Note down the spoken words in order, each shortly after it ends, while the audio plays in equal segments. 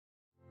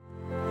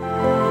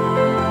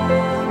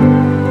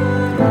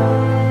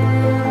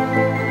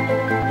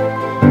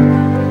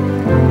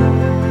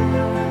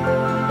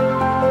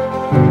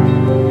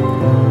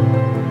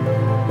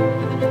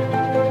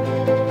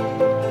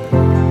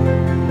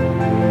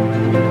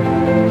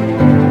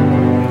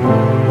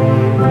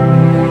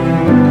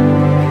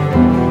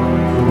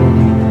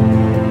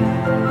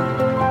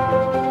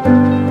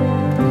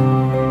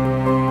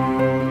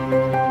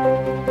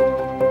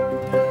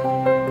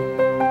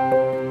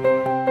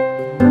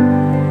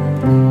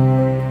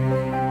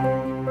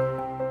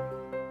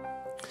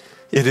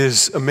It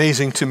is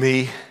amazing to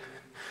me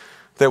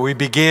that we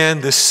began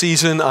this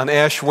season on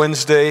Ash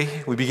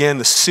Wednesday. We began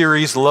the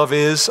series Love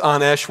Is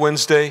on Ash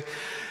Wednesday.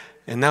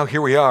 And now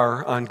here we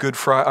are on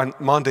on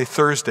Maundy,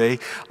 Thursday,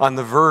 on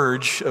the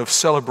verge of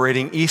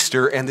celebrating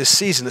Easter, and this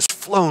season has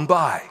flown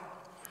by.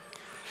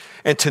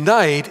 And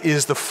tonight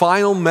is the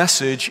final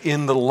message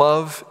in the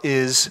Love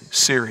Is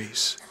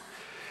series.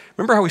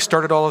 Remember how we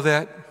started all of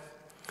that?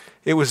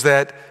 It was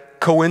that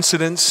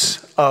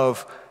coincidence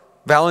of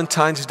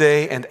Valentine's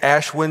Day and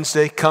Ash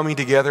Wednesday coming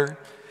together.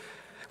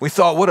 We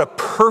thought, what a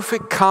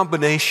perfect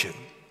combination.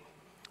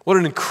 What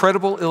an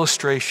incredible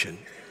illustration.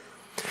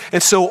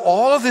 And so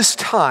all of this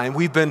time,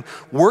 we've been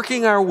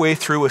working our way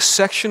through a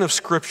section of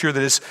Scripture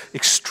that is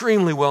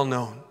extremely well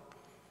known.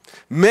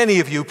 Many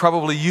of you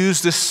probably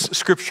use this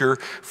Scripture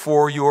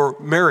for your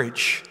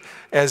marriage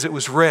as it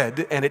was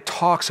read, and it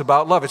talks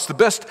about love. It's the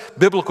best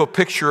biblical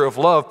picture of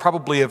love,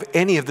 probably of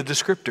any of the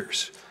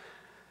descriptors.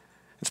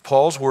 It's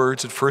Paul's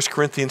words in 1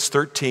 Corinthians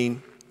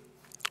 13.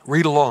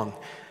 Read along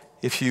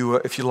if you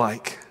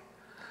like.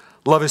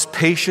 Love is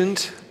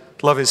patient,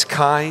 love is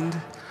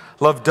kind,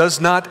 love does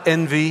not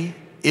envy,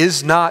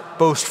 is not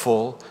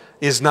boastful,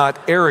 is not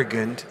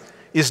arrogant,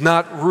 is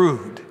not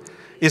rude,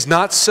 is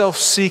not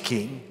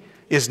self-seeking,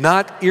 is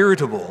not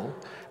irritable,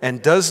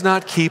 and does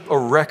not keep a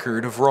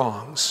record of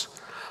wrongs.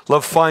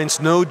 Love finds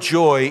no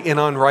joy in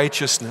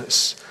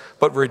unrighteousness,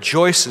 but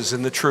rejoices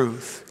in the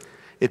truth.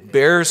 It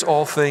bears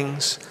all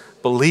things,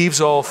 believes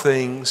all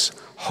things,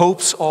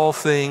 hopes all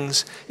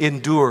things,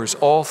 endures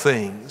all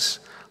things.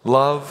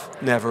 Love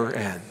never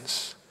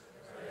ends.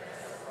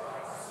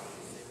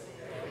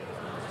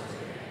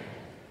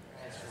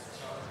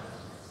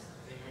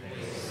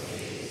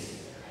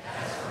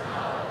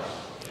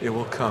 It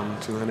will come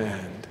to an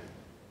end.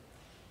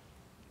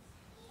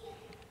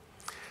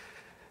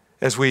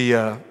 As we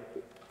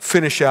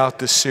finish out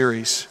this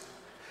series,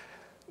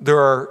 there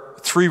are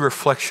three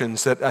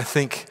reflections that I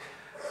think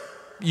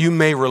you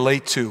may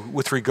relate to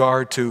with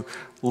regard to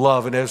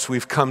love, and as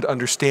we've come to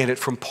understand it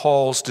from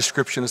Paul's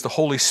description, as the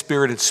Holy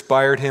Spirit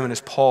inspired him and as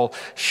Paul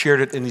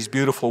shared it in these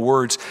beautiful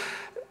words.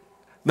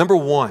 Number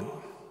one,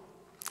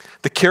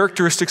 the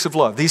characteristics of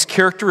love. These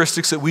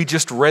characteristics that we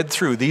just read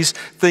through, these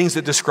things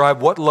that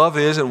describe what love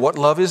is and what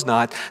love is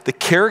not, the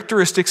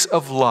characteristics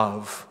of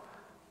love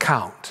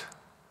count.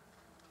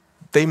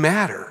 They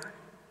matter.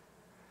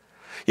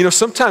 You know,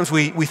 sometimes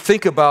we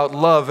think about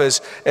love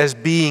as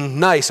being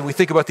nice, and we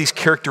think about these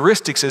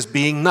characteristics as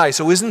being nice.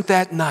 Oh, isn't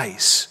that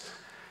nice?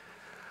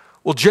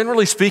 Well,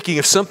 generally speaking,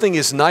 if something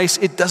is nice,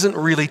 it doesn't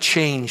really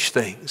change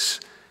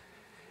things.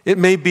 It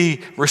may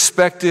be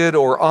respected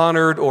or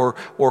honored or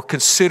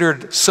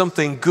considered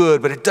something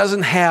good, but it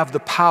doesn't have the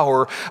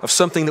power of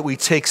something that we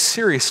take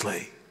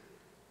seriously.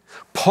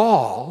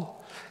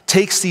 Paul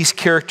takes these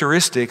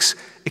characteristics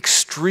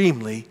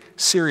extremely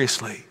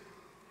seriously.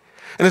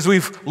 And as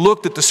we've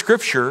looked at the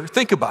Scripture,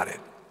 think about it.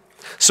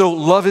 So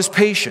love is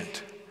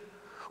patient.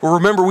 Well,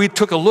 remember, we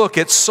took a look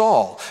at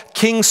Saul,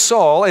 King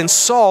Saul, and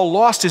Saul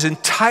lost his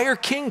entire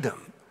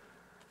kingdom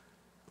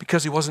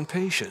because he wasn't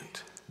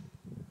patient.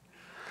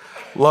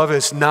 Love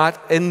is not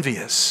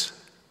envious.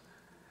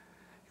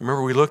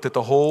 Remember, we looked at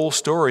the whole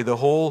story, the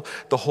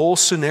whole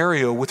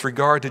scenario with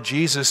regard to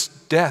Jesus'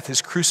 death,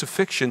 his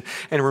crucifixion.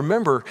 And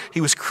remember,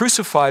 he was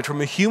crucified from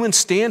a human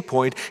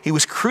standpoint. He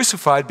was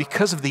crucified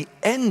because of the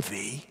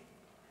envy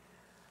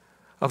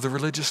of the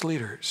religious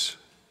leaders.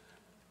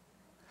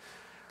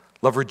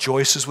 Love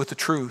rejoices with the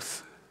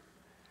truth.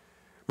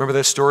 Remember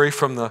that story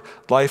from the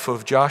life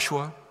of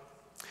Joshua?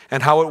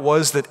 And how it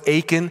was that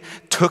Achan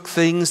took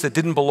things that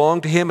didn't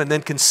belong to him and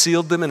then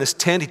concealed them in his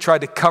tent. He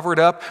tried to cover it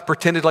up,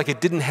 pretended like it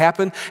didn't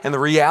happen. And the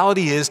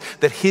reality is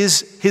that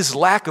his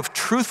lack of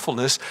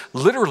truthfulness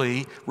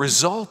literally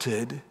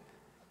resulted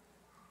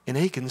in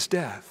Achan's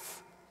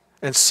death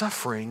and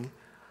suffering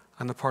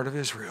on the part of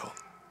Israel.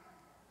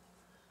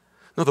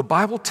 No, the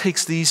Bible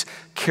takes these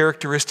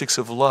characteristics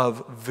of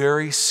love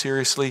very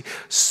seriously.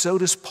 So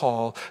does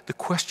Paul. The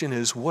question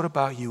is, what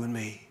about you and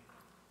me?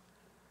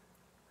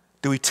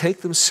 Do we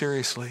take them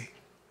seriously?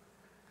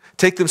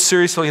 Take them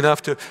seriously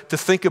enough to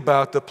think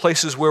about the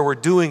places where we're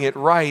doing it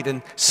right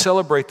and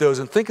celebrate those,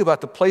 and think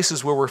about the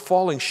places where we're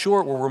falling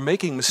short, where we're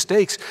making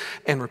mistakes,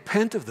 and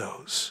repent of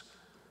those.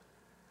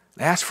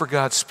 Ask for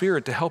God's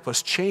Spirit to help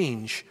us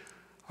change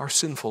our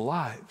sinful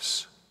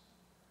lives.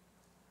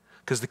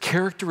 Because the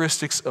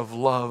characteristics of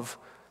love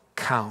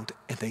count,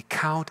 and they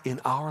count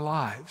in our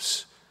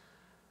lives.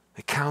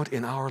 They count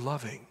in our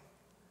loving.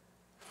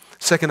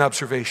 Second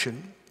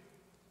observation,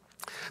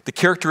 the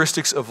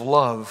characteristics of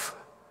love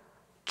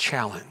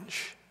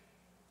challenge.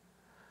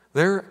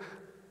 They're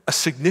a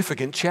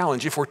significant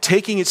challenge. If we're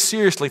taking it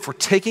seriously, if we're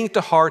taking it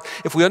to heart,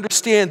 if we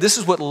understand this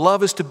is what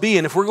love is to be,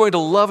 and if we're going to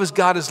love as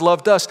God has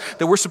loved us,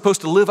 that we're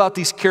supposed to live out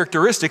these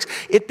characteristics,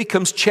 it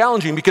becomes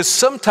challenging because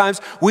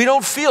sometimes we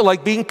don't feel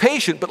like being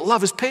patient, but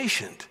love is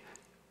patient.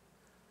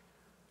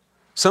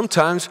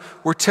 Sometimes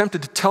we're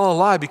tempted to tell a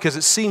lie because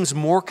it seems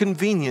more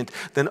convenient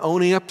than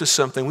owning up to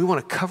something. We want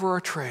to cover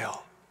our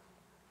trail.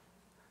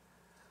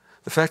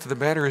 The fact of the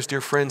matter is,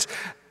 dear friends,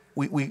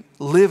 we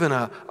live in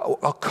a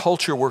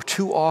culture where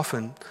too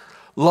often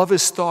love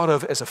is thought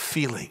of as a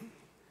feeling.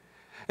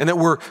 And that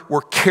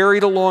we're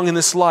carried along in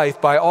this life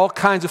by all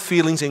kinds of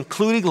feelings,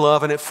 including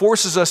love, and it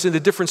forces us into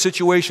different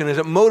situations, and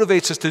it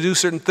motivates us to do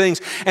certain things,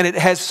 and it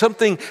has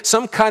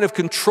some kind of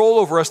control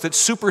over us that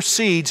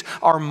supersedes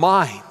our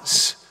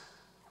minds.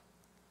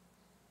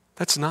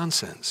 That's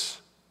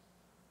nonsense.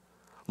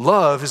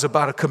 Love is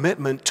about a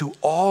commitment to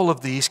all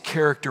of these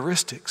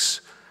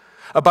characteristics,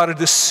 about a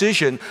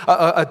decision,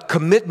 a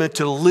commitment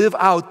to live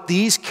out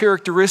these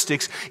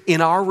characteristics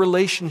in our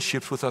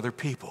relationships with other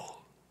people.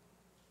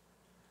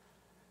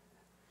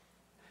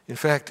 In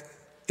fact,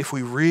 if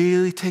we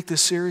really take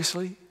this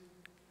seriously,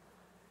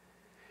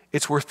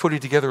 it's worth putting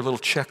together a little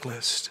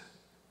checklist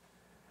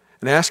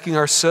and asking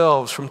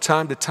ourselves from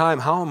time to time,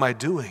 how am I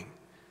doing?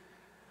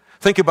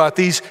 Think about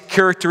these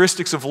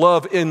characteristics of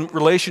love in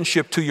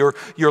relationship to your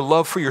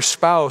love for your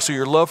spouse, or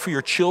your love for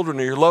your children,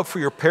 or your love for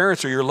your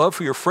parents, or your love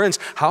for your friends.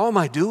 How am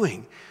I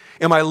doing?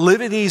 Am I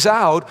living these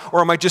out,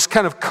 or am I just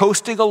kind of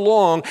coasting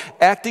along,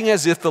 acting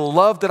as if the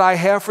love that I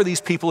have for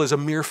these people is a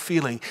mere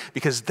feeling?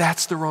 Because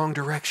that's the wrong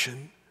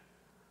direction.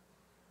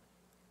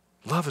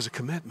 Love is a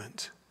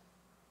commitment.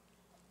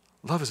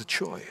 Love is a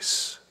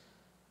choice.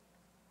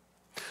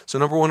 So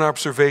number one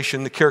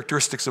observation, the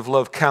characteristics of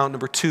love count.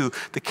 Number two,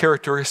 the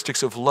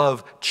characteristics of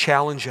love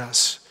challenge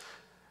us.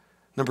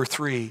 Number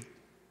three,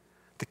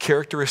 the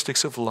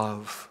characteristics of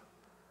love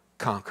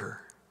conquer.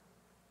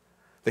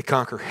 They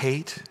conquer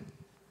hate.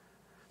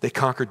 They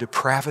conquer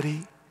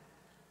depravity.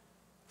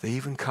 They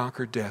even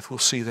conquer death. We'll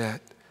see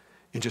that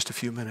in just a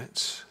few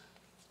minutes.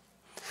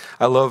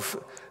 I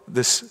love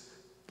this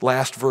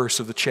last verse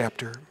of the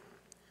chapter.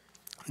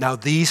 Now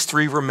these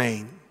three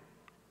remain.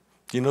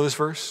 Do you know this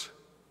verse?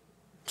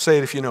 Say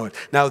it if you know it.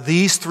 Now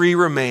these three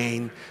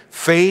remain: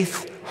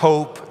 faith,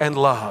 hope, and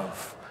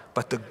love.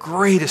 But the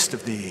greatest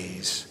of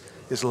these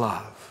is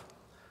love.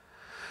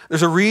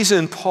 There's a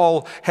reason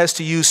Paul has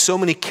to use so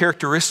many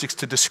characteristics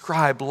to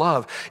describe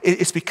love.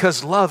 It's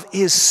because love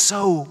is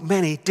so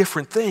many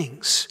different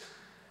things.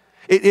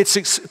 It's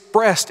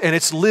expressed and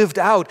it's lived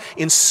out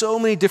in so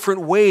many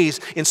different ways,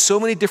 in so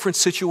many different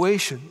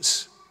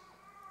situations.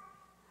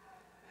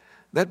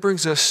 That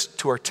brings us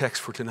to our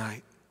text for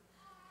tonight.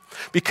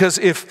 Because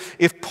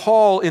if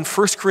Paul in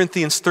 1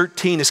 Corinthians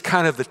 13 is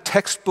kind of the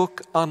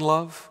textbook on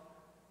love,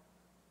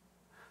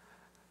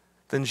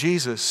 then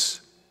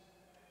Jesus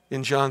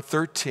in John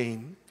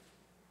 13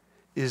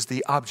 is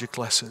the object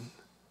lesson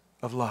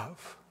of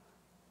love.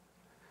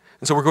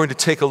 And so we're going to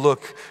take a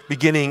look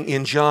beginning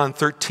in John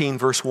 13,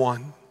 verse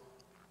 1.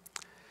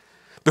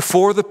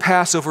 Before the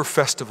Passover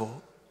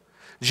festival,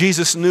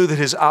 Jesus knew that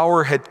his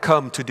hour had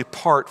come to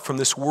depart from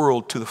this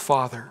world to the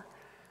Father.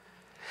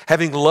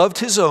 Having loved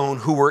his own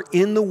who were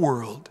in the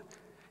world,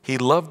 he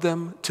loved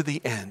them to the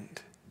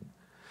end.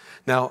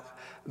 Now,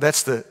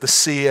 that's the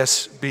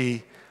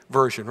CSB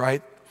version,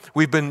 right?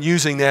 We've been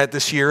using that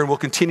this year and we'll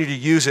continue to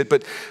use it,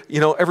 but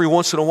every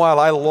once in a while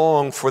I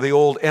long for the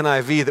old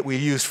NIV that we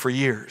used for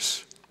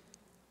years,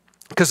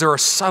 because there are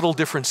subtle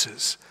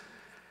differences.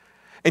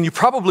 And you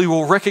probably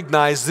will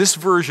recognize this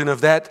version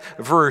of that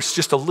verse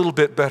just a little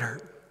bit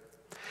better.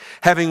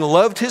 Having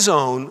loved his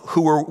own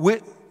who were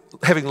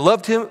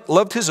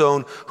loved his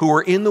own who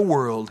were in the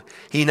world,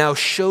 he now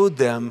showed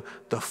them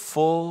the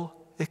full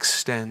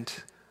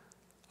extent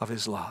of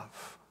his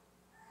love.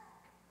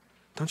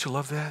 Don't you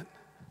love that?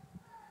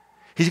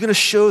 He's going to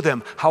show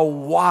them how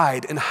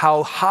wide and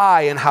how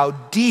high and how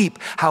deep,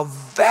 how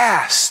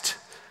vast,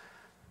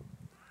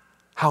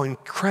 how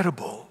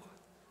incredible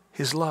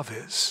his love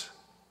is.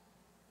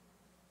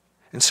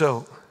 And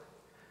so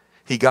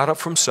he got up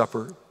from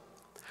supper,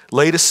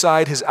 laid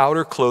aside his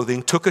outer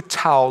clothing, took a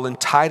towel and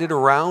tied it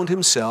around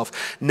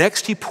himself.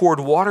 Next he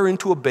poured water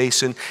into a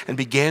basin and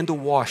began to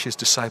wash his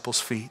disciples'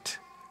 feet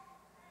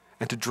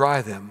and to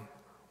dry them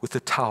with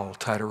the towel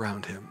tied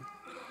around him.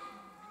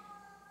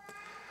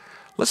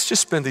 Let's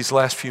just spend these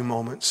last few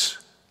moments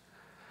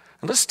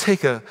and let's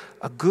take a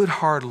good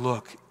hard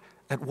look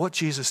at what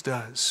Jesus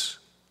does,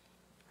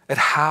 at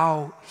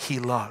how he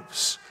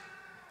loves.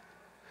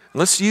 And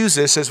let's use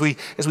this as we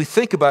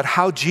think about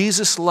how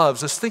Jesus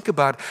loves. Let's think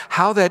about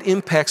how that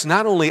impacts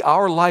not only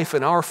our life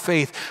and our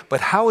faith,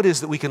 but how it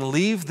is that we can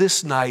leave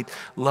this night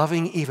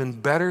loving even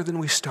better than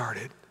we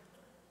started.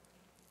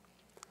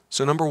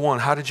 So number one,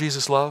 how did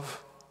Jesus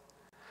love?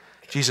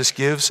 Jesus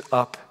gives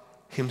up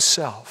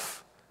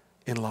himself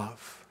in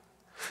love.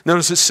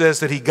 Notice it says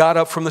that he got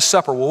up from the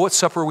supper. Well, what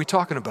supper are we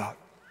talking about?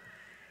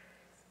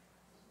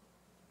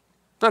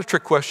 Not a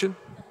trick question.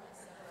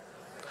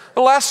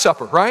 The Last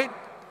Supper, right?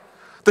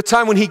 The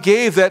time when he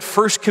gave that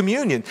first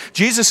communion.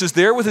 Jesus is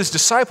there with his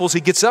disciples. He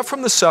gets up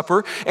from the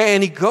supper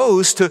and he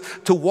goes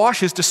to wash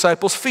his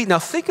disciples' feet. Now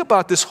think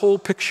about this whole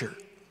picture.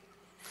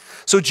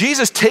 So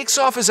Jesus takes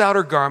off his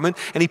outer garment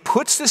and he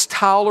puts this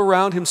towel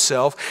around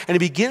himself and he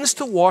begins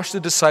to wash the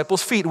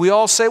disciples' feet. We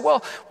all say,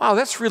 well, wow,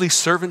 that's really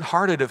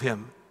servant-hearted of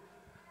him.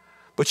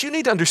 But you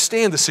need to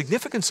understand the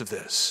significance of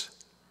this.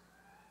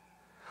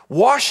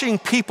 Washing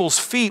people's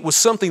feet was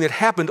something that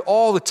happened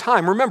all the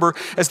time. Remember,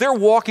 as they're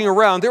walking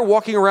around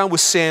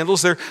with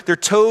sandals. Their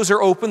toes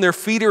are open, their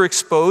feet are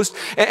exposed.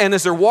 And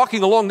as they're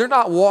walking along, they're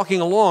not walking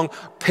along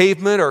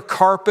pavement or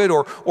carpet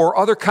or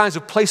other kinds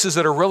of places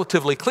that are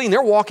relatively clean.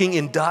 They're walking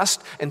in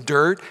dust and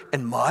dirt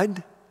and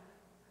mud.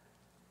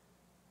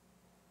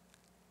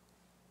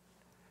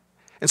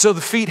 And so the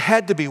feet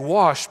had to be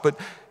washed, but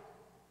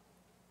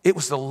it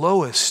was the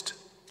lowest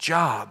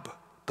job,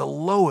 the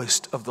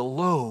lowest of the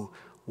low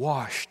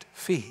washed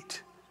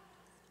feet.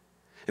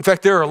 In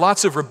fact, there are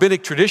lots of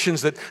rabbinic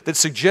traditions that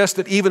suggest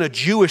that even a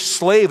Jewish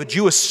slave, a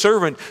Jewish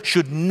servant,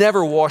 should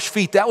never wash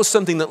feet. That was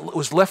something that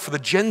was left for the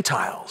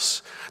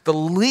Gentiles, the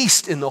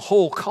least in the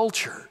whole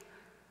culture.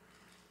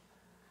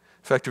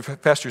 In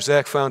fact, Pastor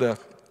Zach found a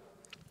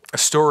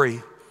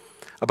story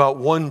about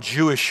one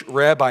Jewish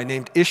rabbi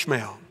named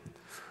Ishmael,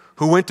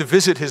 who went to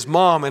visit his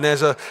mom, and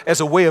as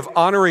a way of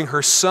honoring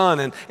her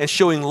son and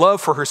showing love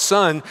for her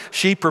son,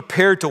 she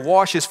prepared to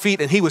wash his feet,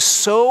 and he was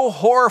so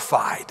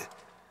horrified. He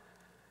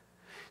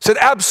said,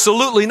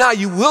 absolutely not,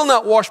 you will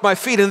not wash my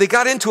feet. And they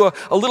got into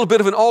a little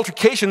bit of an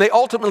altercation. They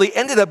ultimately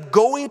ended up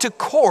going to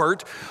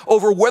court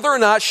over whether or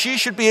not she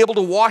should be able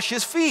to wash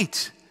his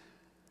feet.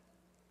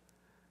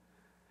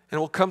 And it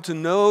will come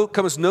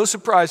as no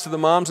surprise to the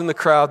moms in the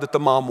crowd that the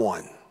mom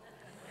won.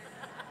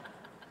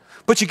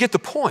 But you get the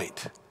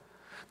point.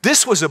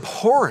 This was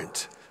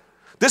abhorrent.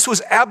 This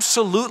was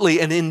absolutely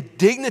an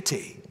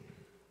indignity.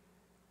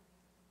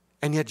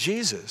 And yet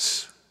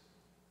Jesus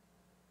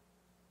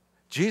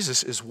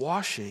is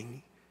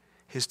washing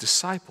his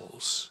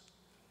disciples'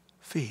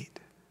 feet.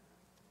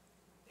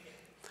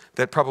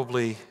 That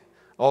probably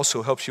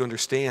also helps you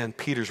understand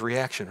Peter's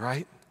reaction,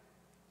 right?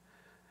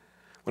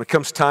 When it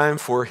comes time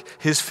for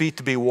his feet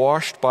to be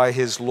washed by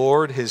his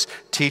Lord, his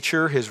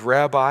teacher, his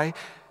rabbi,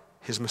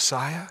 his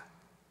Messiah,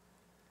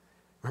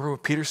 remember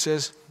what Peter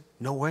says?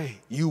 No way.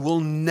 You will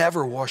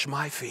never wash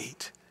my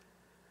feet.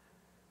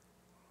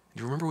 Do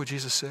you remember what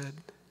Jesus said?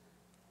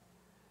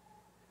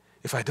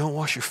 If I don't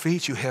wash your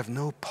feet, you have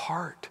no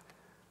part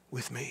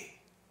with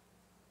me.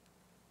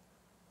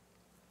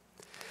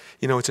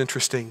 You know, it's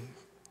interesting.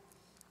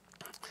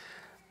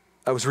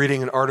 I was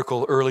reading an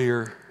article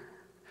earlier.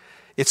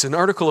 It's an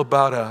article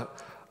about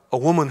a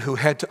woman who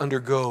had to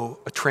undergo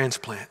a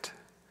transplant.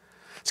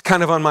 It's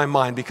kind of on my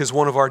mind because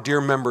one of our dear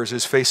members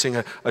is facing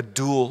a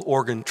dual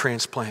organ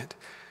transplant.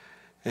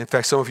 In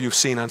fact, some of you have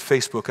seen on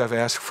Facebook, I've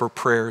asked for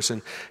prayers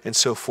and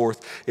so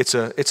forth. It's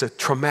a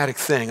traumatic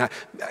thing.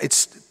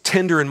 It's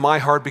tender in my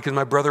heart because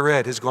my brother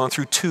Ed has gone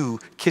through 2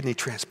 kidney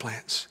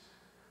transplants.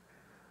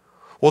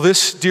 Well,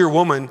 this dear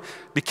woman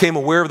became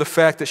aware of the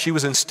fact that she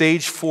was in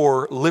stage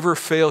 4 liver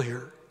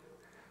failure.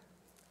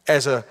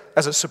 As a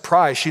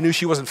surprise, she knew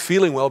she wasn't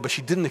feeling well, but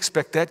she didn't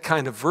expect that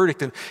kind of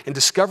verdict and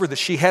discovered that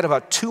she had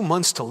about 2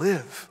 months to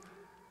live.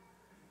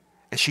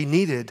 And she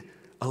needed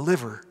a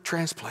liver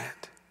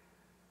transplant.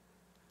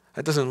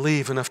 That doesn't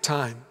leave enough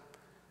time.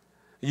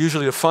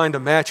 Usually to find a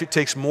match, it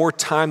takes more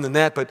time than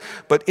that.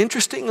 But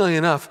interestingly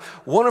enough,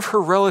 one of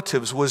her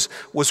relatives was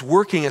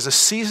working as a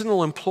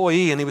seasonal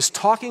employee, and he was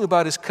talking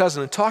about his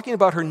cousin and talking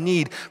about her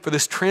need for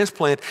this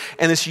transplant.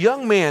 And this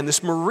young man,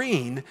 this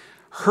Marine,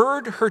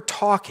 heard her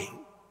talking,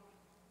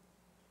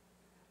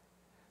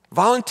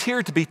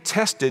 volunteered to be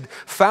tested,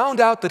 found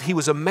out that he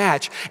was a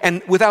match,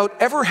 and without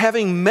ever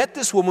having met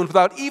this woman,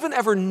 without even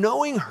ever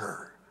knowing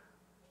her,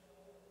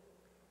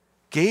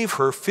 gave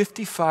her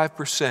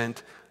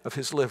 55% of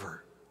his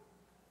liver.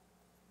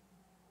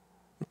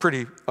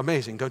 Pretty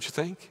amazing, don't you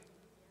think?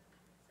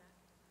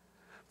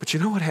 But you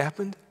know what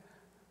happened?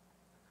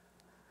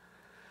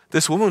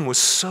 This woman was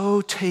so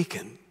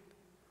taken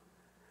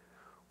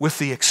with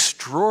the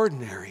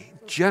extraordinary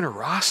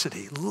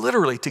generosity,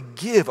 literally to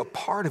give a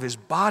part of his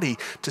body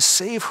to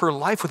save her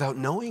life without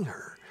knowing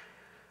her.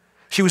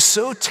 She was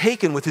so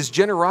taken with his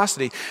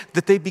generosity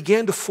that they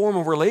began to form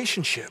a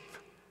relationship.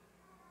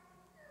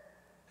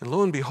 And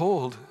lo and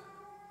behold,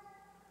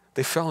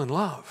 they fell in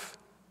love.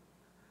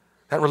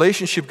 That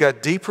relationship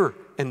got deeper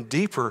and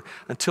deeper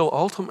until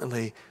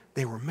ultimately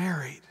they were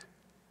married.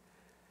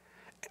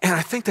 And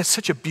I think that's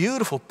such a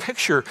beautiful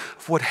picture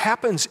of what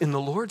happens in the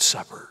Lord's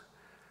Supper.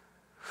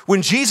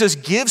 When Jesus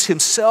gives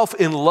himself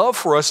in love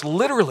for us,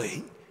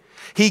 literally,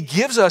 he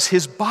gives us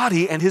his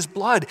body and his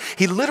blood.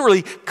 He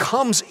literally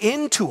comes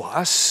into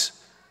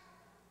us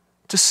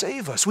to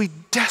save us. We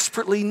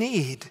desperately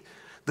need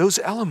those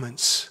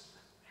elements.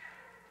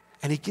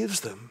 And he gives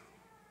them.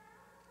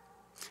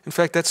 In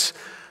fact, that's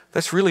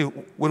really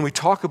when we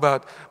talk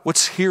about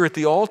what's here at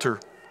the altar,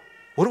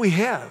 what do we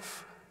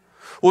have?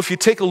 Well, if you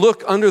take a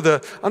look under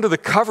the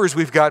covers,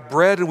 we've got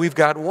bread and we've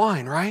got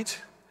wine, right?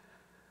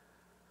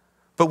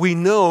 But we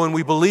know and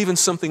we believe in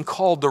something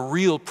called the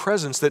real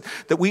presence,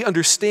 that we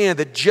understand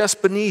that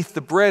just beneath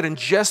the bread and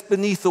just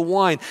beneath the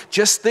wine,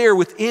 just there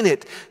within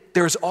it,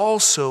 there's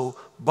also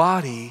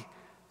body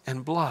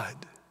and blood.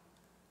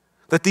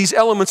 That these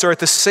elements are at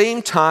the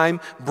same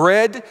time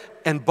bread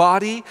and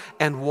body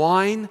and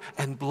wine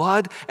and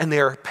blood, and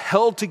they are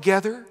held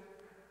together,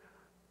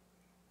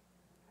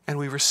 and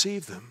we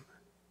receive them.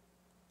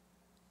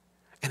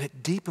 and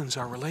it deepens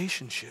our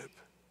relationship.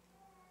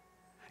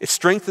 It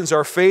strengthens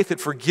our faith, it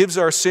forgives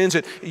our sins,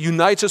 it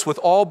unites us with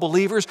all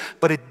believers,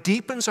 but it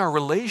deepens our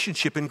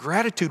relationship in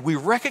gratitude. We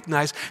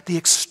recognize the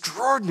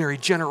extraordinary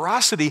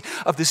generosity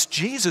of this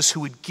Jesus who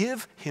would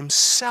give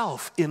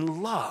himself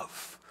in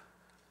love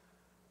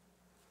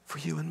for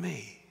you and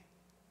me.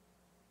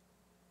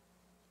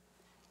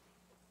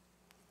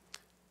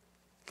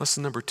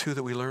 Lesson number 2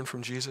 that we learn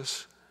from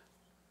Jesus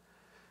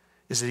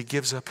is that he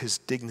gives up his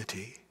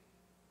dignity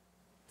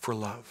for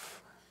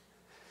love.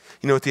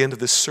 You know, at the end of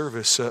this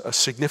service, a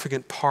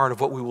significant part of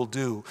what we will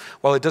do,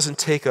 while it doesn't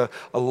take a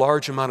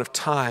large amount of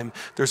time,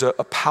 there's a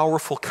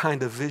powerful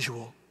kind of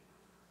visual.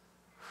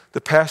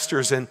 The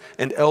pastors and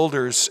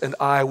elders and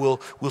I will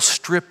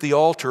strip the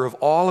altar of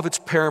all of its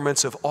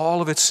paraments, of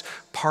all of its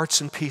parts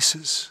and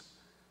pieces.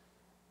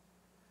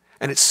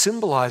 And it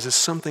symbolizes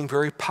something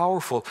very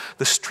powerful,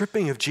 the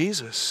stripping of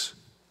Jesus,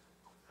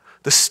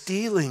 the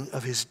stealing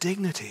of his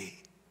dignity.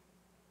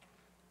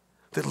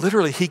 That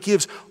literally he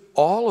gives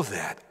all of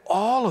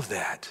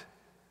that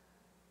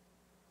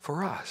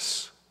for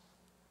us.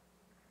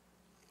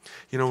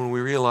 You know, when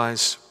we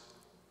realize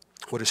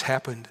what has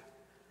happened,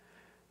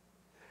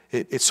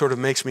 it sort of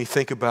makes me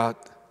think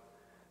about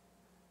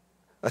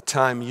a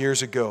time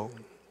years ago.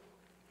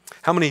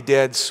 How many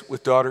dads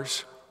with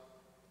daughters?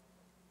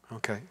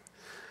 Okay.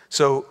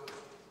 So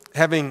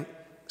having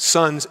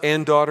sons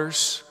and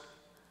daughters,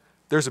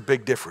 there's a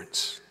big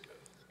difference.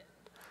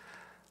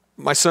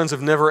 My sons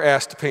have never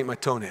asked to paint my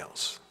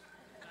toenails.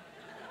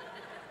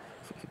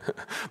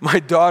 My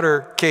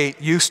daughter,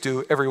 Kate, used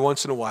to every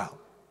once in a while.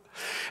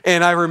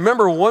 And I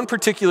remember one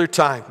particular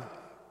time,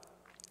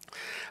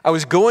 I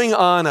was going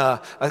on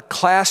a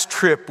class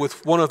trip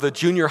with one of the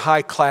junior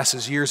high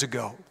classes years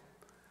ago.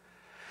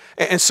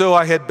 And so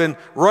I had been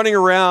running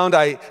around,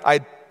 I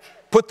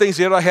put things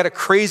together. I had a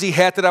crazy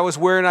hat that I was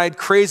wearing. I had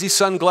crazy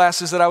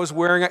sunglasses that I was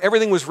wearing.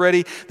 Everything was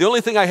ready. The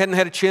only thing I hadn't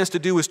had a chance to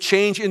do was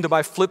change into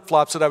my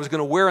flip-flops that I was going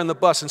to wear on the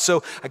bus. And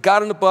so I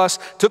got on the bus,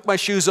 took my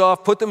shoes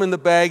off, put them in the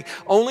bag,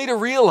 only to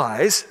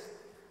realize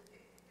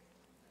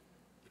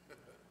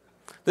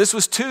this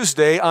was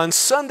Tuesday. On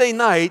Sunday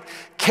night,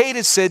 Kate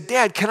had said,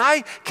 "Dad, can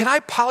I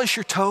polish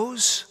your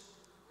toes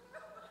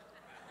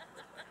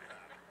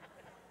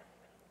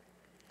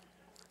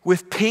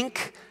with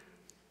pink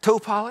toe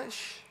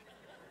polish?"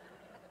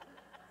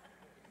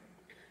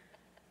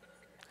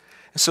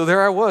 And so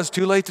there I was,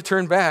 too late to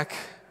turn back.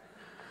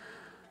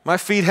 My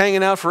feet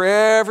hanging out for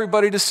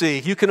everybody to see.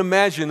 You can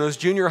imagine those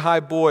junior high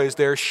boys,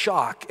 their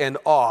shock and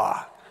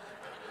awe.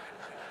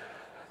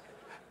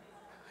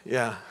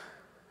 Yeah.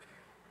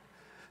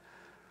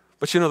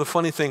 But you know, the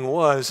funny thing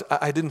was,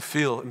 I didn't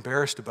feel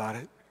embarrassed about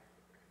it.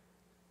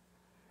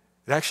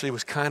 It actually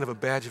was kind of a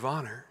badge of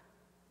honor.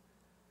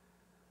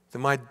 That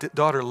my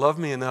daughter loved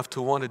me enough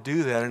to want to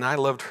do that, and I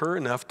loved her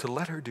enough to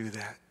let her do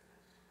that.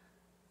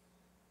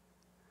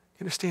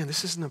 You understand,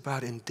 this isn't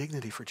about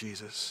indignity for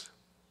Jesus.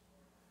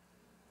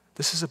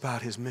 This is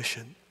about his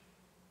mission.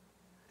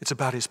 It's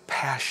about his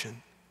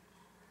passion.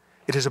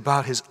 It is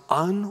about his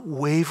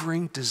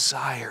unwavering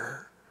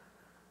desire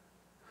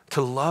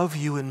to love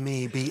you and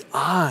me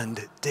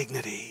beyond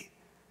dignity,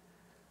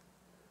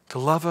 to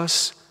love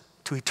us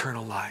to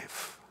eternal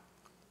life.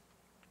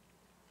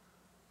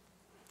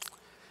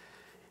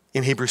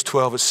 In Hebrews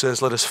 12 it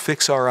says, "Let us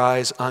fix our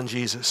eyes on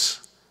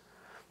Jesus,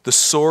 the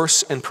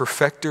source and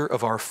perfecter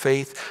of our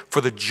faith.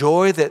 For the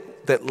joy that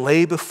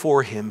lay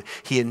before him,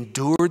 he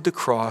endured the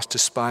cross,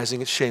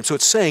 despising its shame." So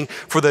it's saying,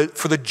 for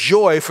the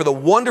joy, for the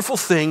wonderful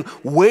thing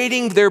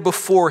waiting there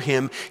before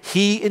him,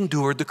 he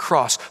endured the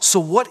cross. So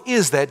what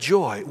is that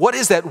joy? What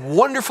is that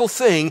wonderful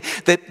thing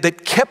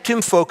that kept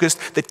him focused,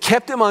 that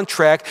kept him on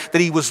track, that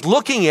he was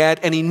looking at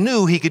and he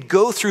knew he could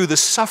go through the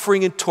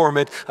suffering and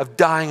torment of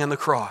dying on the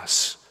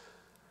cross?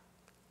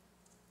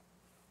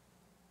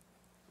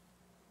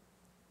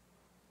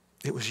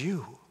 It was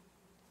you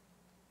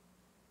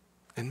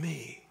and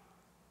me.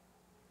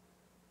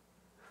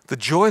 The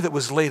joy that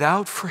was laid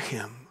out for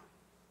him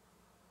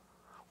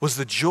was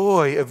the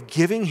joy of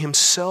giving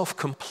himself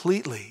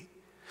completely,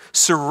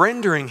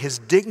 surrendering his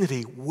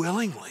dignity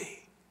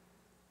willingly,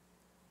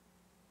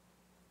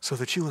 so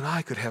that you and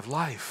I could have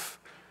life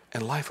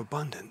and life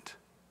abundant.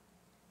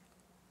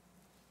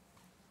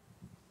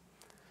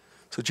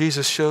 So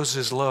Jesus shows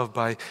his love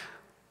by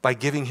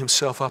giving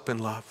himself up in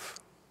love.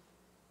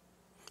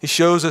 He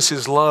shows us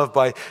his love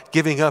by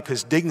giving up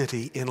his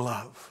dignity in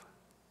love.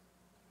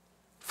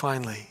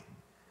 Finally,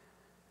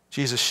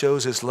 Jesus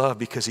shows his love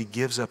because he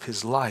gives up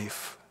his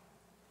life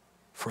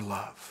for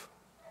love.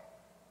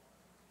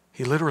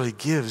 He literally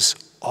gives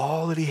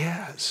all that he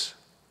has.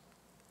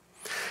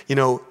 You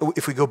know,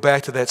 if we go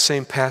back to that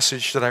same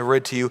passage that I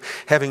read to you,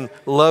 having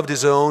loved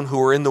his own who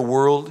were in the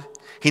world,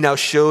 he now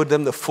showed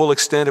them the full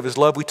extent of his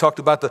love. We talked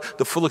about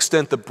the full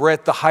extent, the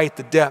breadth, the height,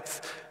 the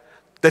depth.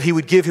 That he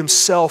would give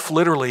himself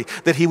literally,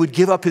 that he would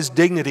give up his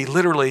dignity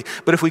literally.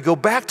 But if we go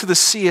back to the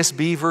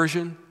CSB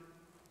version,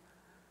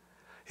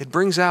 it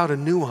brings out a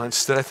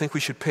nuance that I think we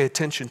should pay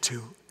attention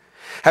to.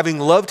 Having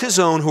loved his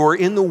own who are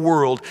in the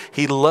world,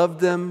 he loved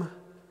them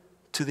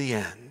to the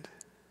end.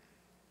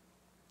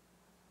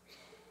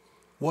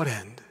 What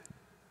end?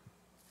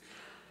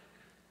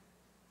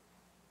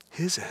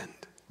 His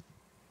end.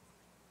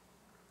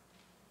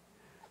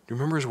 Do you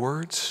remember his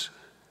words?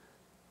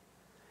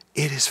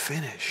 It is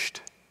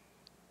finished.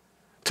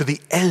 To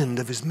the end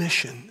of his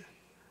mission.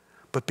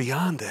 But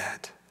beyond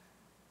that,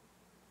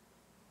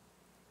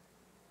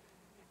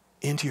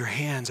 into your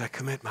hands I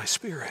commit my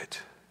spirit.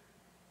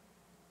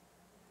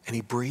 And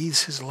he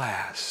breathes his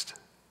last.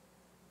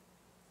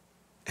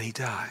 And he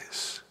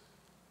dies.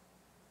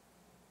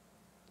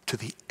 To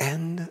the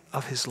end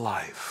of his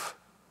life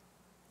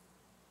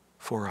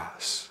for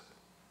us.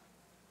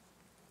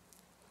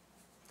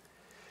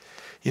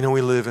 You know,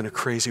 we live in a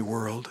crazy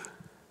world.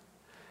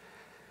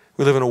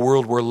 We live in a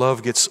world where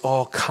love gets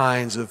all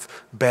kinds of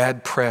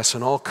bad press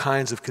and all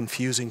kinds of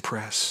confusing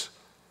press.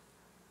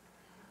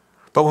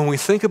 But when we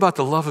think about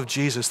the love of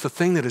Jesus, the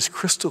thing that is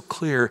crystal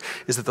clear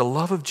is that the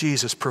love of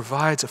Jesus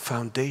provides a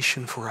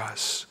foundation for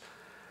us,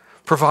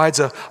 provides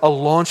a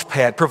launch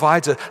pad,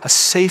 provides a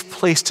safe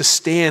place to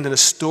stand in a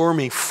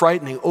stormy,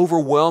 frightening,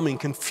 overwhelming,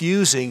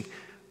 confusing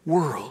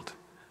world.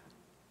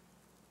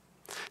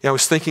 Yeah, I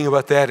was thinking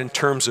about that in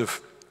terms of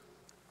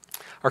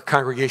our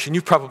congregation.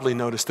 You've probably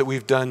noticed that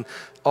we've done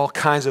all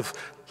kinds of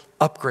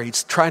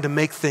upgrades, trying to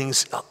make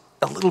things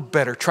a little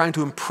better, trying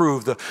to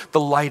improve the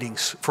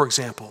lightings, for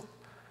example,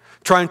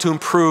 trying to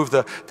improve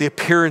the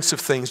appearance of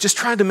things, just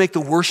trying to make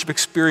the worship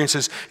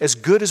experiences as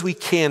good as we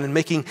can and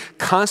making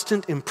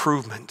constant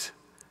improvement.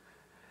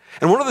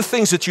 And one of the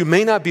things that you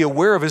may not be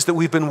aware of is that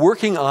we've been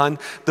working on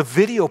the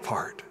video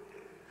part,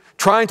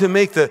 trying to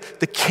make the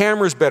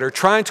cameras better,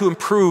 trying to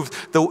improve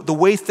the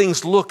way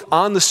things look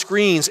on the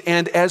screens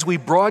and as we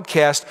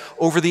broadcast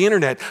over the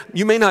internet.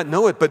 You may not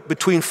know it, but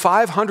between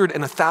 500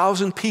 and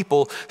 1,000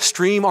 people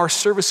stream our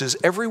services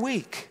every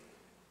week.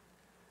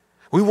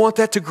 We want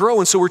that to grow,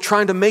 and so we're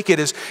trying to make it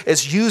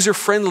as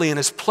user-friendly and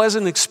as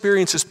pleasant an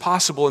experience as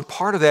possible, and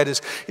part of that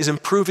is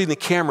improving the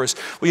cameras.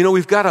 Well, you know,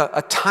 we've got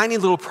a tiny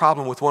little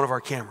problem with one of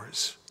our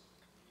cameras.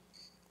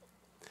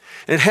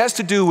 And it has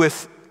to do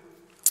with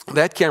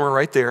that camera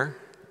right there.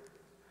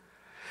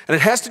 And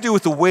it has to do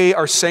with the way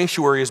our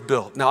sanctuary is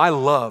built. Now, I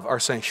love our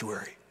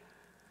sanctuary.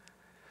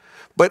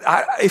 But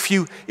if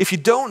you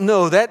don't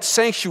know, that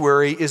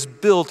sanctuary is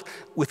built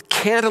with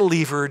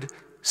cantilevered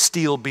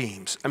steel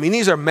beams. I mean,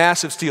 these are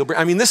massive steel beams.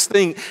 I mean, this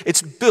thing,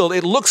 it's built,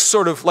 it looks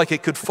sort of like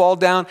it could fall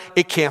down.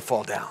 It can't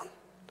fall down.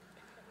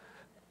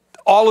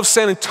 All of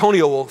San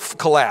Antonio will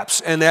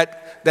collapse, and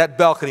that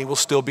balcony will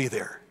still be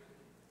there.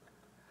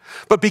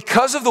 But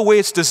because of the way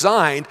it's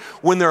designed,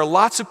 when there are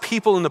lots of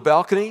people in the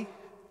balcony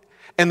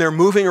and they're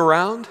moving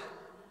around,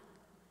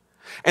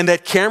 and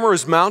that camera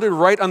is mounted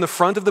right on the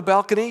front of the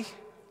balcony,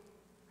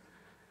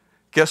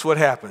 guess what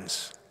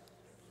happens?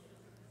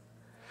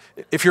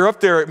 If you're up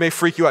there, it may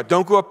freak you out.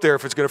 Don't go up there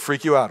if it's going to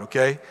freak you out,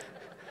 okay?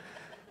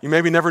 You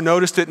maybe never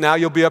noticed it. Now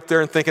you'll be up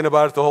there and thinking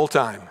about it the whole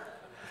time.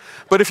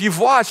 But if you've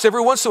watched,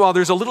 every once in a while,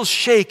 there's a little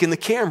shake in the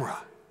camera.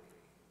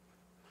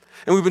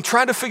 And we've been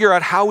trying to figure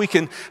out how we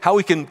can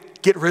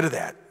get rid of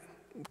that.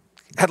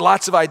 Had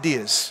lots of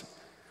ideas.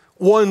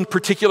 One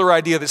particular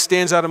idea that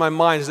stands out in my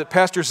mind is that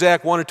Pastor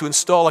Zach wanted to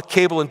install a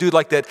cable and do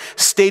like that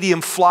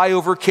stadium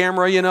flyover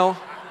camera, you know.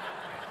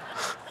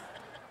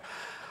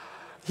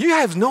 You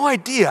have no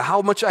idea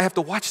how much I have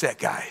to watch that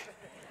guy.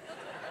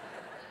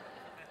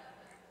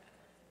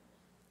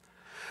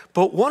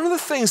 But one of the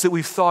things that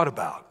we've thought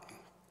about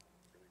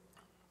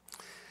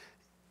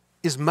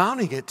is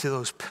mounting it to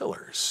those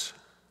pillars.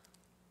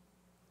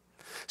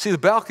 See, the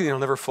balcony will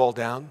never fall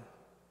down,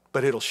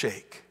 but it'll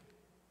shake.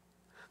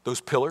 Those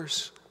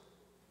pillars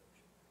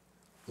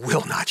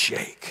will not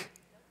shake.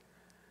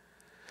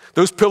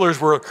 Those pillars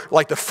were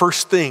like the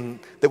first thing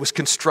that was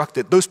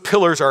constructed. Those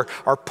pillars are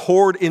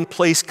poured in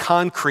place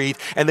concrete,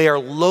 and they are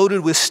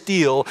loaded with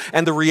steel.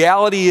 And the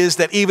reality is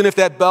that even if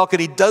that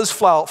balcony does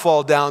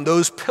fall down,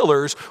 those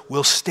pillars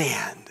will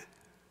stand.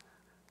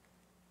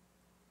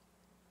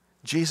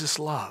 Jesus'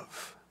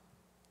 love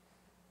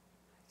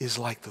is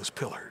like those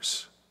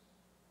pillars.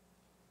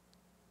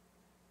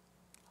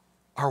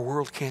 Our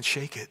world can't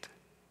shake it.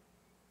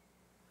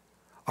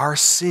 Our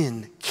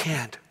sin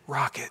can't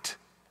rock it.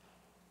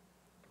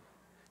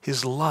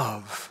 His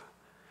love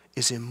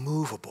is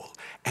immovable,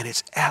 and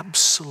it's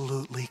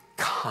absolutely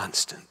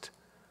constant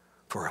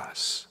for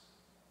us.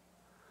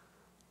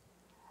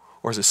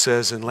 Or as it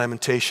says in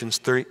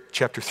Lamentations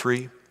chapter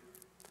 3,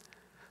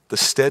 the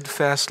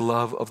steadfast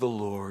love of the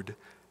Lord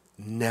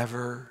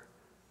never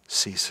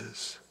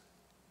ceases.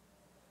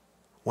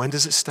 When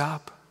does it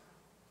stop?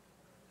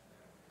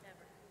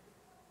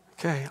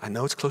 Okay, I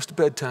know it's close to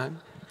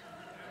bedtime,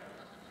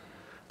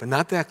 but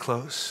not that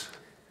close.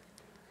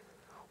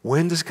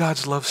 When does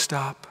God's love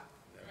stop?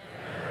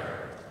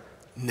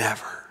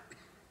 Never.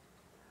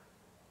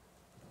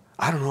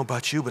 I don't know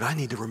about you, but I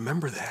need to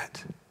remember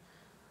that.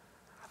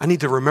 I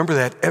need to remember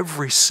that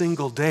every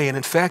single day. And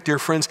in fact, dear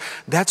friends,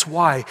 that's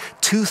why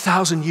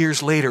 2,000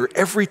 years later,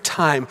 every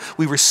time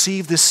we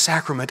receive this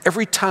sacrament,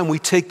 every time we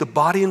take the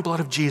body and blood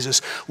of Jesus,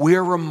 we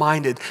are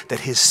reminded that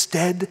his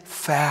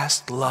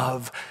steadfast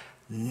love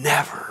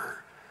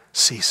never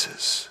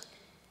ceases.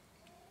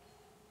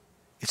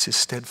 It's his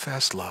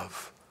steadfast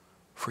love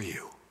for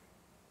you.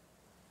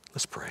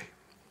 Let's pray.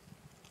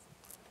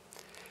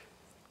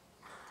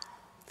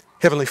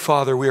 Heavenly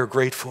Father, we are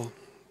grateful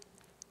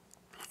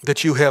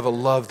that you have a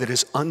love that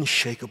is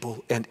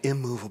unshakable and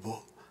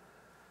immovable,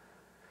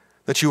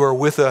 that you are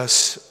with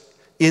us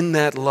in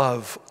that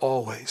love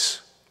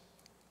always.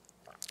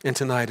 And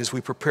tonight, as we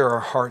prepare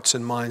our hearts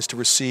and minds to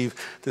receive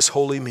this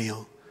holy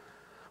meal,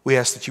 we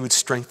ask that you would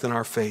strengthen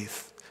our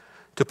faith,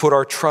 to put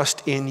our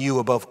trust in you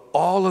above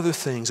all other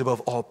things,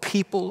 above all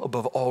people,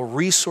 above all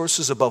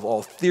resources, above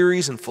all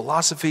theories and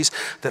philosophies,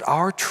 that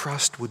our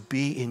trust would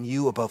be in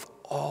you above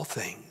all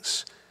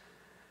things.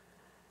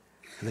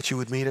 And that you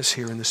would meet us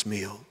here in this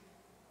meal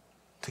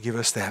to give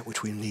us that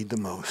which we need the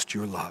most,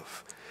 your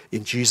love.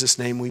 In Jesus'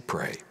 name we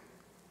pray.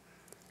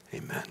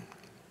 Amen.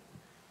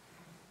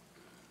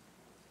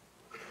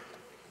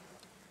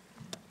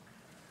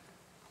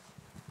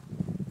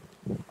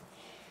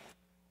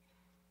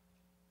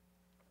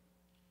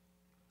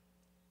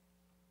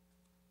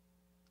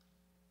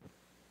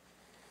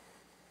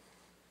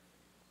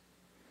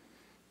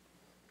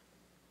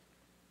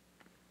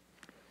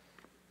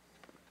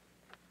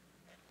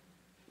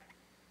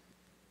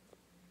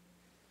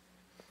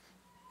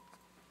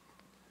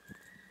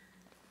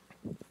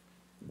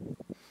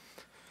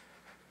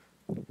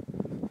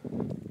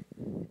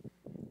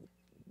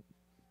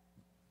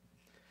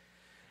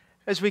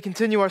 As we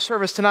continue our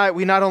service tonight,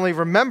 we not only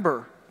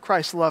remember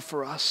Christ's love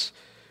for us,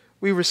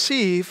 we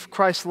receive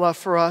Christ's love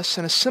for us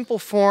in a simple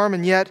form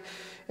and yet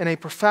in a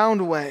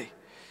profound way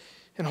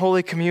in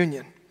Holy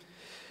Communion.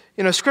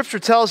 You know, Scripture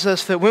tells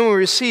us that when we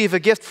receive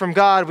a gift from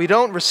God, we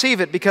don't receive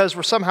it because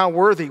we're somehow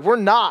worthy. We're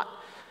not.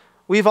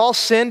 We've all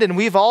sinned and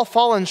we've all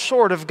fallen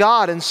short of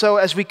God. And so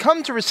as we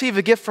come to receive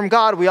a gift from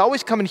God, we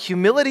always come in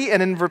humility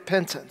and in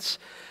repentance.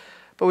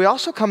 But we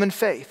also come in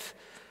faith,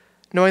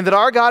 knowing that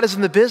our God is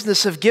in the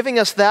business of giving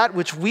us that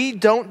which we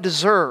don't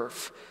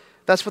deserve.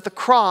 That's what the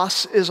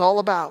cross is all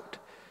about.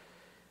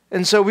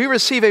 And so we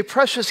receive a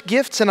precious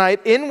gift tonight.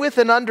 In, with,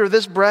 and under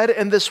this bread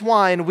and this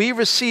wine, we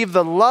receive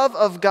the love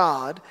of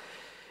God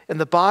in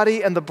the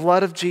body and the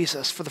blood of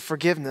Jesus for the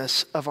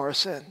forgiveness of our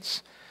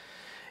sins.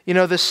 You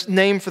know, this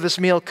name for this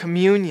meal,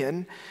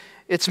 communion,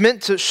 it's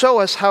meant to show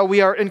us how we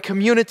are in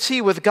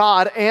community with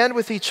God and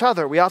with each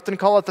other. We often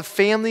call it the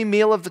family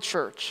meal of the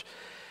church.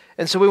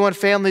 And so we want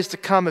families to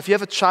come. If you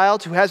have a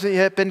child who hasn't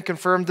yet been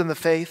confirmed in the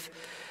faith,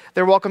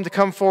 they're welcome to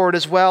come forward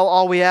as well.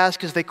 All we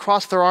ask is they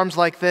cross their arms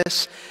like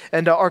this,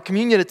 and our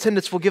communion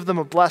attendants will give them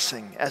a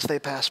blessing as they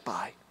pass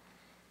by.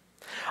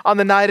 On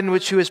the night in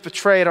which he was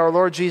betrayed, our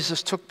Lord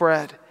Jesus took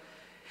bread.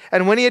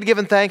 And when he had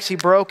given thanks, he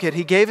broke it.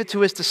 He gave it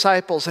to his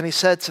disciples, and he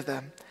said to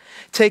them,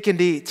 "Take and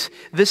eat.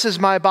 This is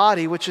my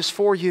body, which is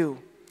for you.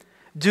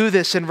 Do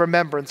this in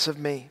remembrance of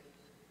me."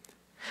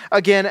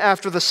 Again,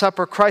 after the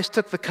supper, Christ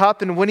took the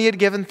cup, and when he had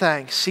given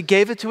thanks, he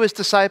gave it to his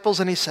disciples,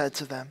 and he said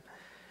to them,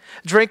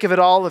 "Drink of it,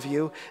 all of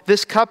you.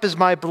 This cup is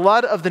my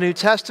blood of the New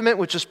Testament,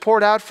 which is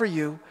poured out for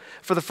you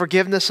for the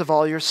forgiveness of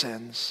all your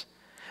sins.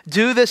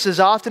 Do this as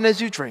often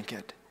as you drink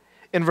it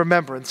in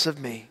remembrance of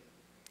me."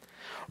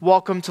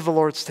 Welcome to the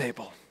Lord's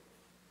table.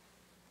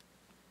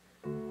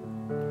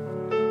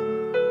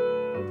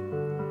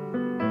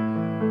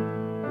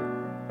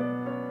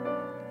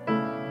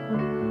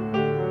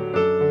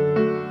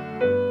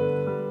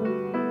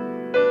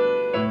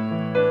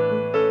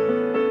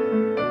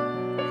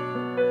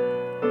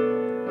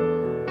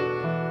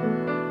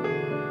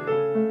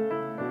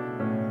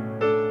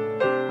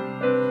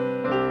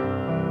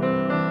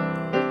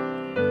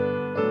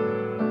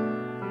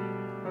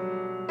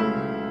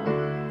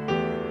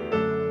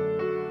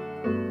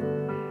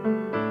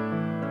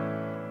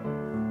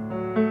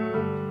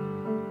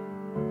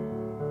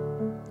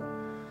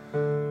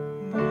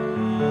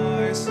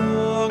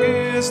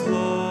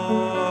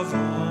 Love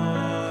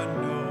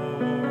unknown,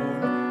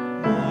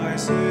 my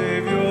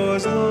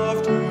Savior's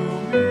love to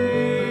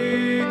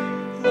me,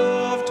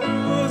 love to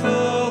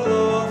the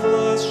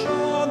loveless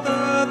shown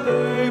that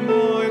they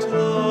might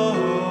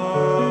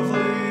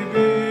lovely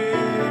be.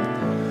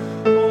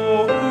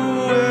 Oh,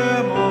 who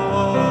am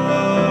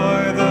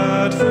I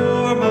that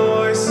for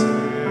my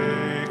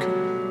sake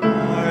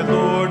my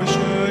Lord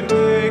should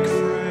take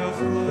frail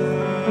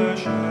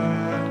flesh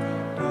and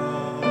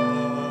die?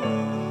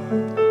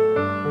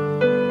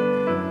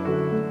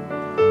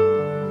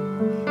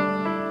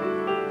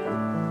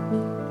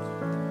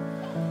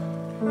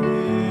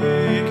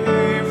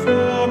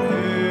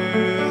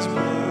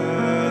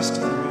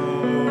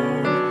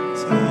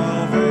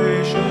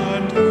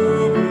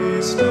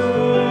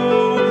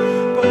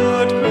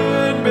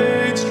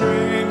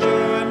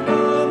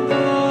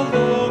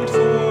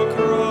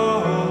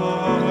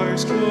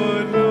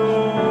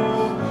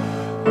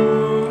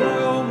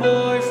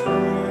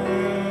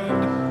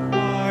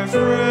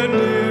 Friend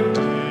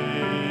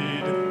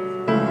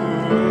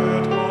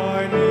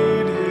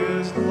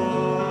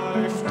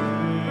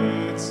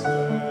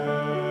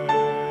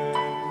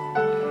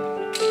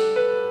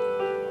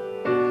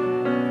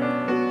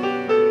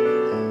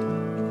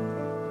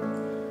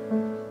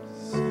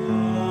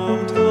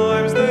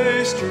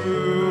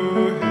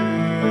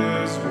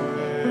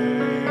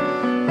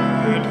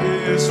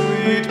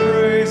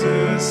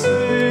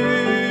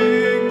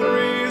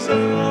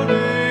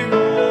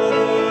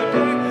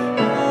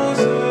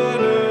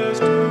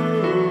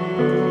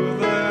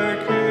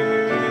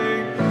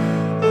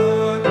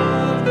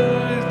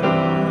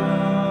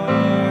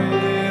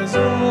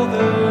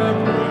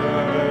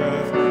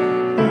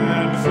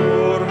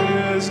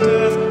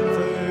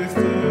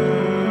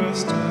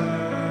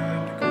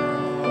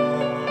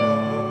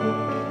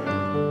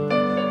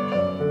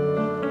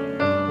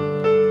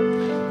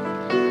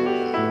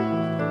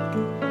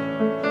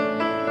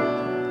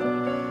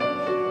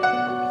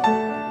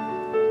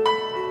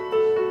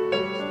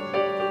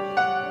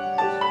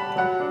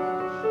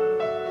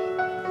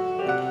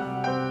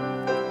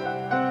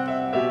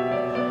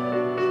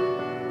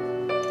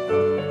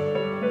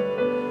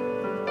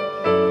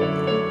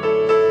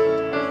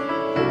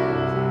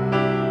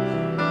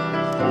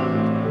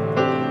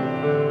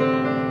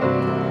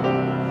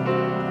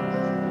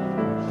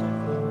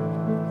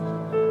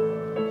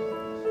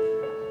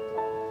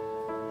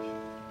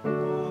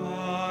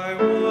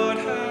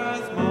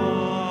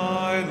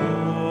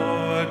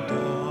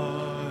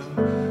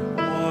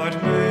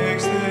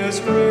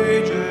his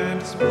rage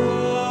and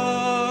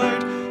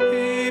spite.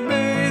 He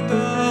made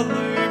the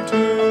lame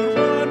to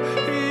run,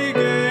 he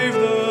gave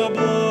the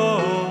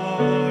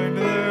blind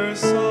their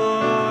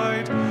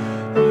sight.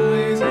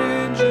 These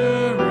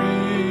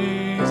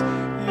injuries,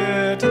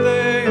 yet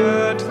they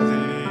at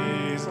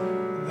these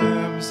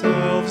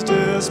themselves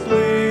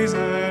displease,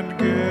 and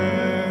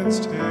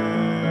against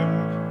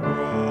him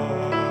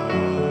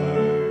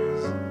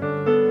rise.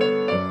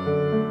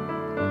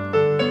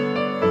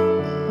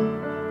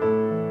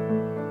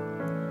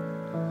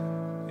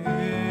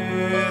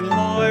 In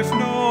life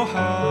no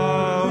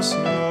house,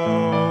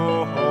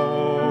 no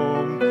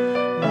home,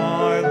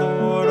 my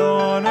Lord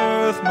on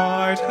earth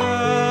might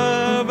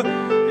have.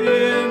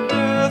 In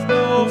death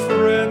no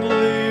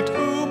friendly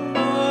tomb,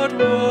 but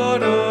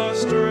what a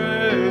stranger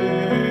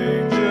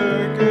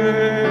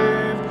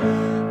gave.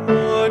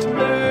 What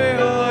may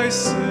I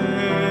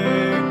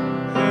say?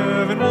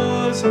 Heaven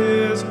was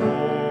his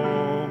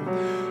home,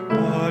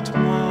 but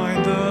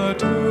mine the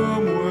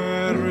tomb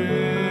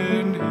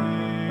wherein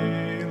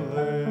he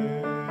lay.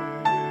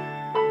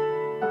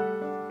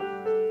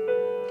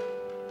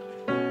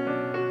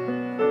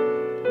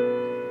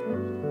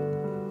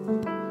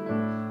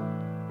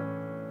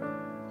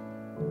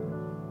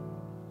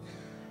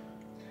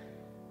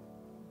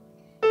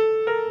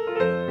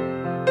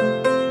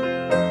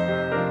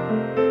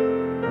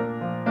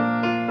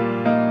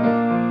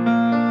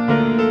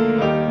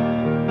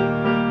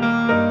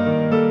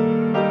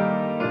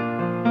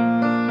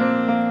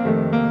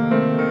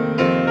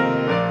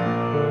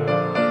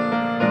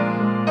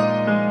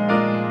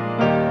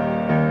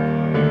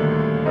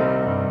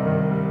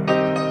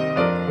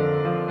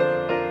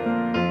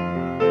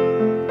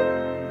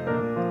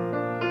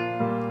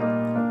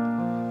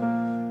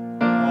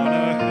 On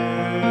a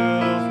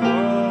hill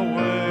far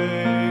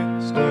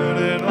away stood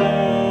an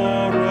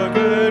old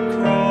rugged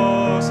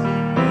cross, the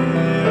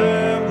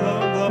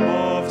emblem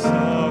of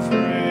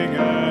suffering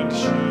and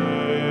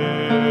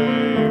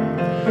shame.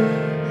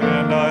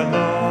 And I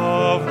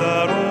love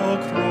that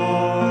old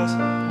cross,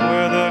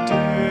 where the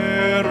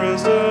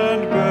dearest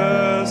and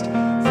best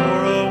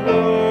for a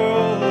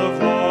world of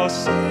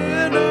lost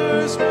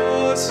sinners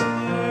was slain.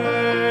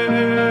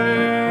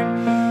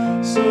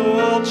 So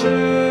I'll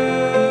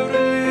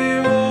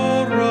cherish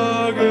your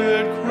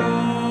rugged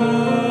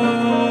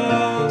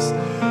cross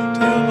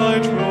till my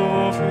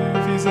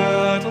trophies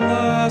at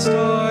last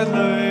I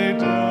lay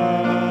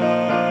down.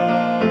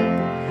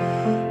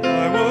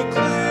 I will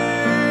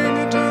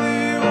cling to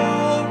the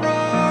old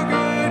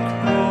rugged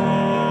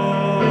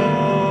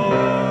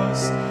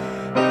cross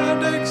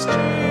and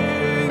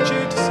exchange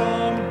it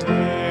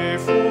someday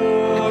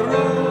for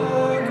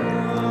a crown.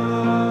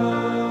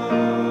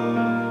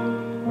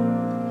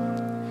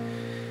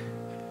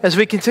 As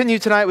we continue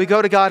tonight, we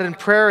go to God in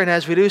prayer, and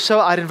as we do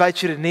so, I'd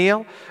invite you to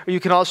kneel, or you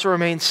can also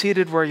remain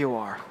seated where you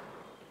are.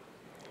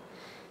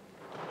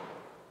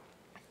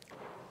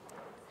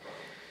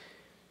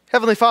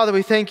 Heavenly Father,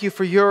 we thank you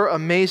for your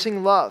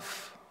amazing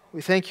love.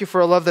 We thank you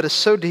for a love that is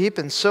so deep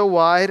and so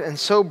wide and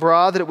so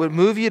broad that it would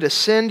move you to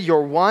send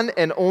your one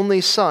and only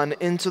Son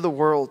into the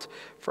world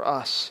for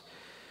us.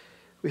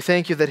 We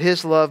thank you that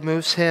his love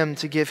moves him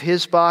to give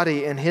his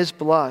body and his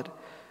blood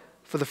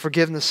for the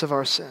forgiveness of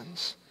our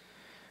sins.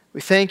 We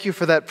thank you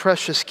for that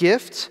precious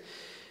gift,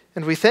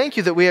 and we thank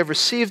you that we have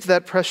received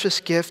that precious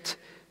gift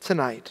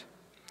tonight.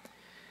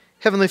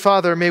 Heavenly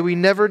Father, may we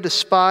never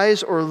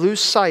despise or lose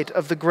sight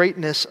of the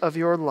greatness of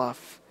your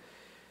love.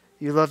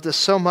 You loved us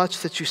so much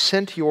that you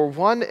sent your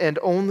one and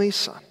only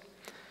Son,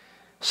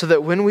 so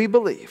that when we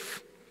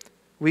believe,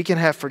 we can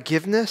have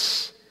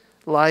forgiveness,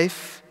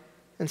 life,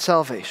 and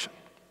salvation.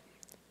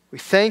 We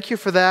thank you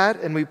for that,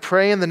 and we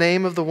pray in the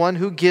name of the one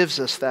who gives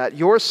us that,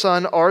 your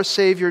Son, our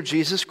Savior,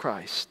 Jesus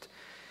Christ.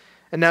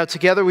 And now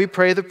together we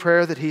pray the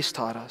prayer that he's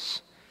taught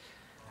us.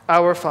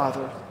 Our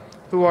Father,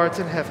 who art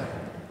in heaven,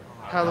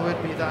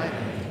 hallowed be thy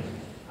name.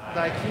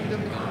 Thy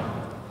kingdom come,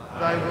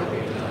 thy will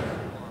be done,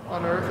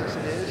 on earth as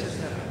it is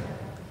in heaven.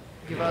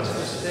 Give us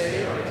this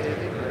day our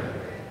daily bread,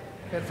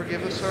 and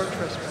forgive us our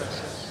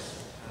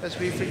trespasses, as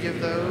we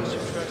forgive those who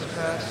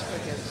trespass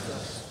against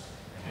us.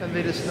 And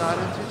lead us not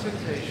into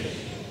temptation,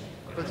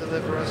 but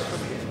deliver us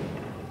from evil.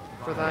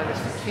 For thine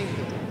is the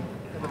kingdom,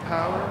 and the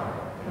power,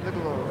 and the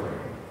glory,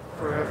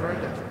 forever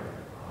and ever.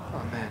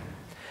 Amen.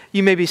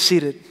 You may be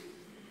seated.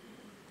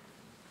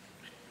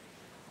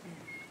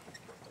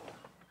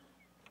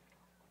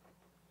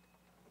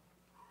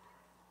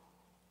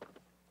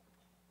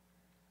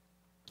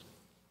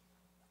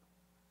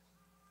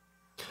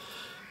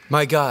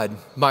 My God,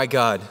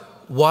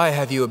 why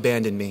have you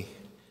abandoned me?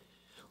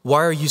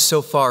 Why are you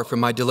so far from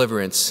my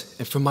deliverance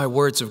and from my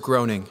words of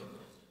groaning?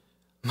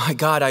 My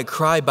God, I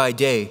cry by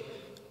day,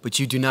 but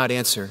you do not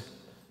answer.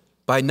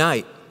 By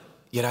night,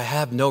 yet I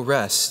have no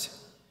rest.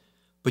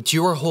 But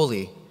you are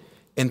holy,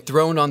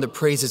 enthroned on the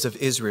praises of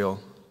Israel.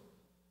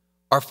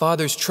 Our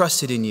fathers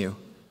trusted in you.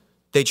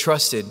 They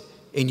trusted,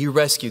 and you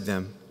rescued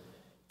them.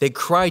 They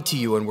cried to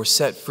you and were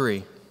set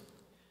free.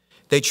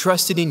 They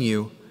trusted in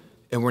you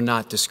and were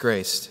not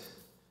disgraced.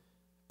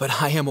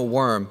 But I am a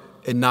worm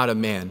and not a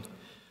man,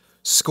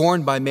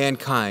 scorned by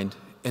mankind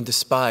and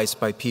despised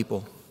by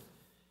people.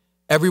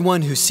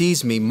 Everyone who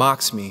sees me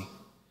mocks me.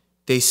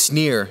 They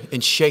sneer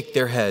and shake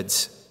their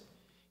heads.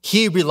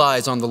 He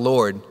relies on the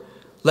Lord.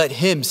 Let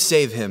him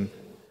save him.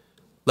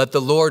 Let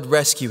the Lord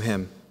rescue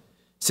him,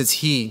 since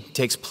he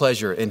takes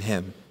pleasure in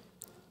him.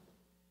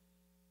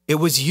 It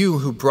was you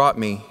who brought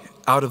me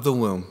out of the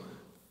womb,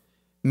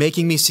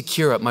 making me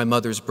secure at my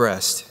mother's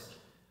breast.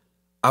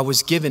 I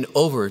was given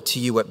over to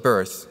you at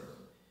birth.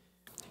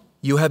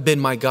 You have been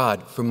my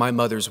God from my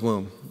mother's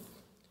womb.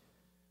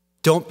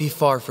 Don't be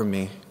far from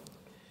me,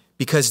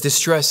 because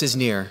distress is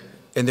near,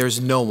 and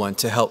there's no one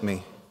to help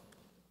me.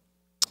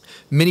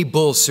 Many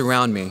bulls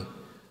surround me.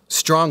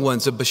 Strong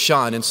ones of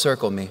Bashan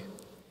encircle me.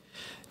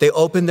 They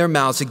open their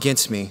mouths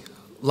against me,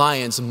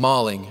 lions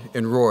mauling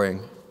and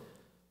roaring.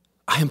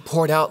 I am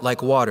poured out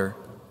like water,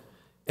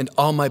 and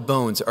all my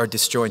bones are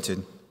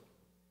disjointed.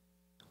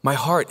 My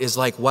heart is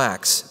like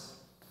wax,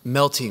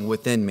 melting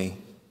within me.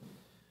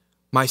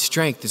 My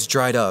strength is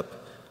dried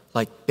up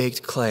like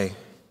baked clay.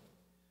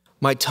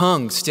 My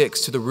tongue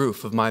sticks to the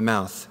roof of my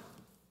mouth.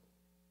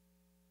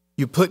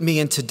 You put me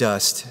into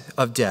dust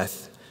of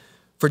death,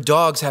 for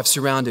dogs have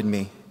surrounded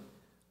me.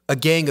 A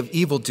gang of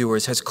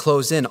evildoers has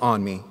closed in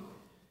on me.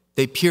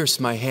 They pierce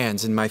my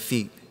hands and my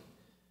feet.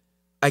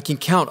 I can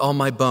count all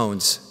my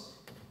bones.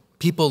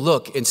 People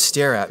look and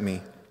stare at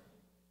me.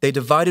 They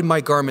divided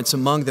my garments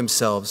among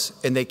themselves,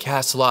 and they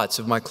cast lots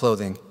of my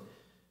clothing.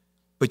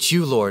 But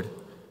you, Lord,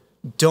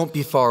 don't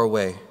be far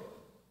away.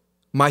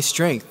 My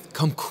strength,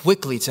 come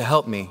quickly to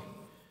help me.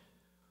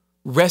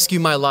 Rescue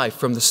my life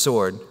from the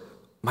sword,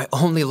 my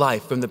only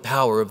life from the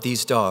power of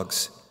these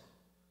dogs.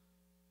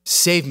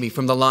 Save me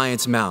from the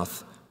lion's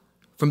mouth,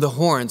 from the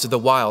horns of the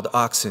wild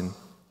oxen.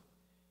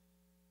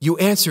 You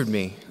answered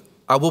me.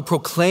 I will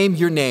proclaim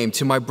your name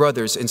to my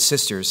brothers and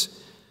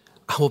sisters.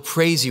 I will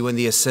praise you in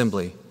the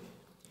assembly.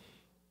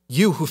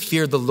 You who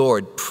fear the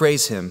Lord,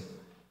 praise him.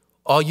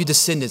 All you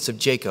descendants of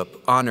Jacob,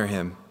 honor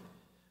him.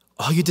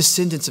 All you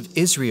descendants of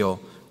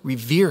Israel,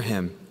 revere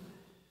him.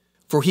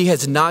 For he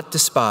has not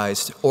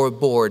despised or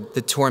abhorred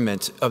the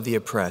torment of the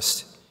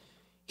oppressed.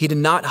 He did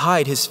not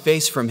hide his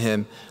face from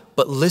him,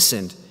 but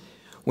listened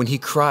when he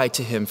cried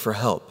to him for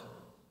help.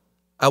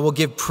 I will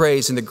give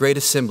praise in the great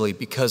assembly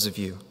because of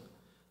you.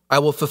 I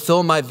will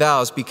fulfill my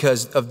vows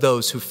because of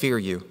those who fear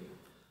you.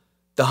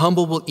 The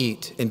humble will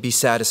eat and be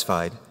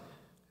satisfied.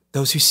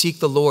 Those who seek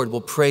the Lord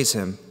will praise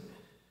him.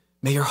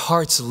 May your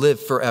hearts live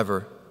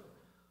forever.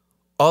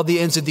 All the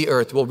ends of the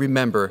earth will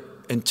remember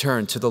and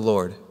turn to the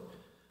Lord.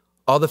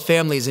 All the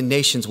families and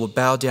nations will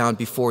bow down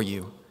before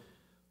you.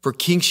 For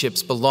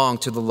kingships belong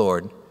to the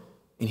Lord,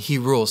 and he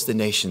rules the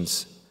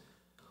nations.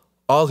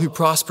 All who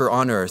prosper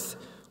on earth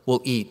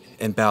will eat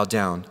and bow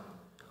down.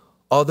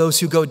 All those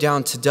who go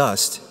down to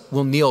dust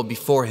will kneel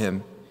before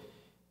him,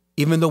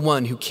 even the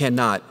one who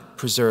cannot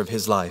preserve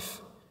his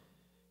life.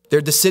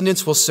 Their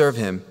descendants will serve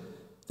him.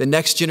 The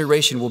next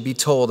generation will be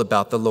told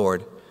about the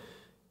Lord.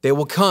 They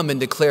will come and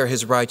declare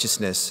his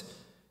righteousness.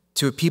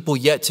 To a people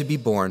yet to be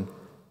born,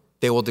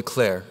 they will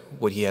declare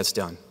what he has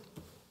done.